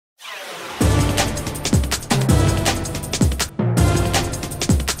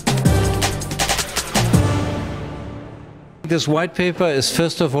this white paper is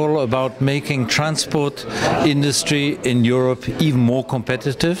first of all about making transport industry in Europe even more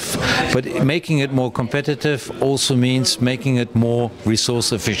competitive, but making it more competitive also means making it more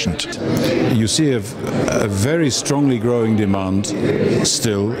resource efficient. You see a very strongly growing demand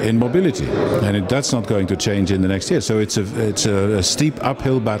still in mobility, and that's not going to change in the next year. So it's a steep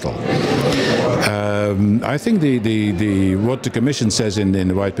uphill battle. I think what the Commission says in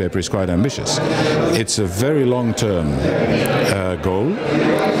the white paper is quite ambitious. It's a very long-term goal,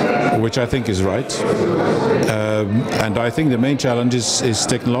 which I think is right. And I think the main challenge is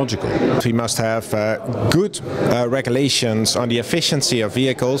technological. We must have good regulations on the efficiency of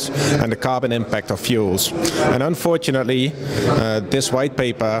vehicles and the carbon impact of fuels. And unfortunately, this white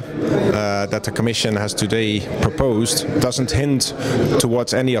paper that the Commission has today proposed doesn't hint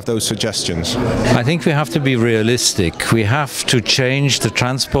towards any of those suggestions. I think we have to be realistic. We have to change the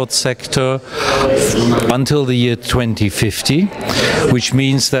transport sector until the year 2050, which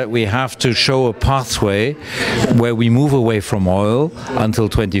means that we have to show a pathway where we move away from oil until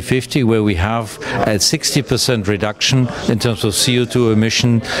 2050, where we have a 60% reduction in terms of CO2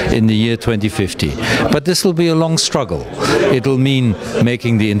 emission in the year 2050. But this will be a long struggle. It will mean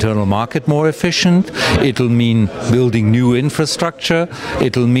making the internal market more efficient. It will mean building new infrastructure.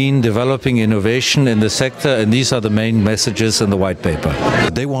 It will mean developing innovation in the sector, and these are the main messages in the white paper.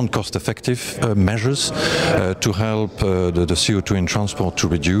 They want cost-effective measures to help the CO2 in transport to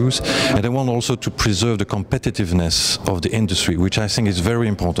reduce, and they want also to preserve the competitiveness of the industry, which I think is very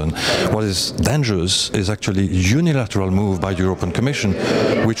important. What is dangerous is actually a unilateral move by the European Commission,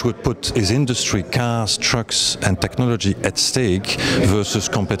 which would put his industry, cars, trucks and technology at stake versus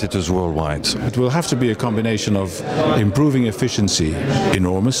competitors worldwide. It will have to be a combination of improving efficiency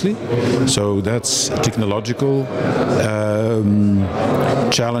enormously, so that's technological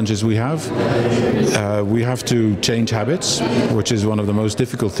challenges we have. We have to change habits, which is one of the most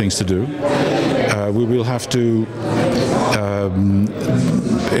difficult things to do. We will have to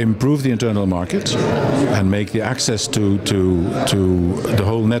improve the internal market and make the access to the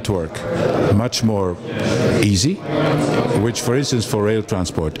whole network much more easy, which, for instance, for rail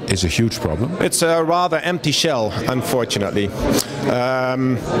transport is a huge problem. It's a rather empty shell, unfortunately.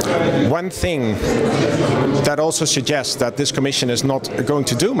 One thing that also suggests that this Commission is not going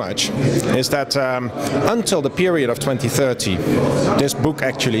to do much is that until the period of 2030, this book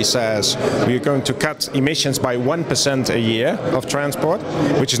actually says we are going to cut emissions by 1% a year of transport,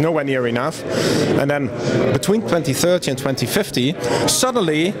 which is nowhere near enough. And then between 2030 and 2050,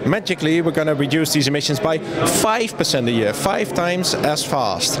 suddenly, magically, we're going to reduce these emissions by 5% a year, 5 times as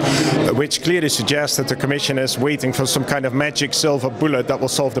fast, which clearly suggests that the Commission is waiting for some kind of magic silver bullet that will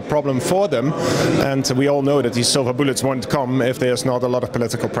solve the problem for them. And we all know that these silver bullets won't come if there's not a lot of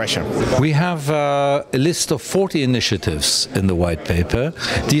political pressure. We have a list of 40 initiatives in the white paper.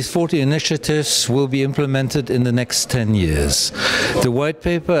 These 40 initiatives will be implemented in the next 10 years. The white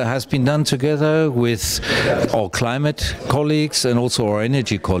paper has been done together with our climate colleagues and also our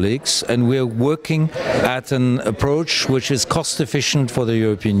energy colleagues, and we're working at an approach which is cost efficient for the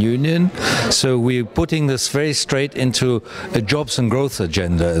European Union. So we're putting this very straight into a jobs and growth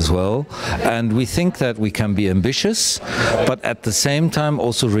agenda as well, and we think that we can be ambitious but at the same time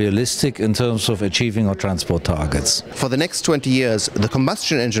also realistic in terms of achieving our transport targets. For the next 20 years the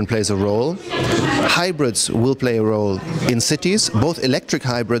combustion engine plays a role. Hybrids will play a role in cities, both electric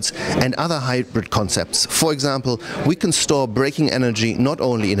hybrids and other hybrid concepts. For example, we can store braking energy not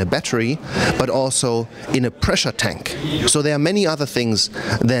only in a battery but also in a pressure tank. So there are many other things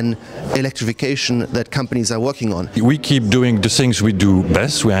than electrification that companies are working on. We keep doing the things we do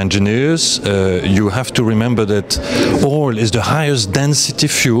best. We're engineers. You have to remember that oil is the highest density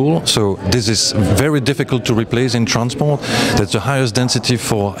fuel, so this is very difficult to replace in transport. That's the highest density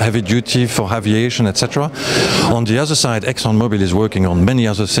for heavy duty, for aviation, etc. On the other side, ExxonMobil is working on many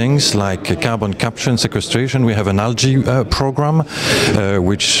other things like carbon capture and sequestration. We have an algae program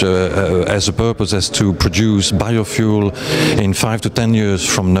which has a purpose as to produce biofuel in 5 to 10 years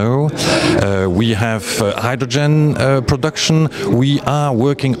from now. We have hydrogen production. We are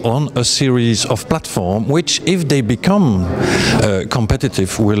working on a series of platforms which, if they become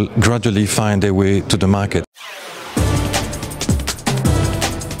competitive, will gradually find their way to the market.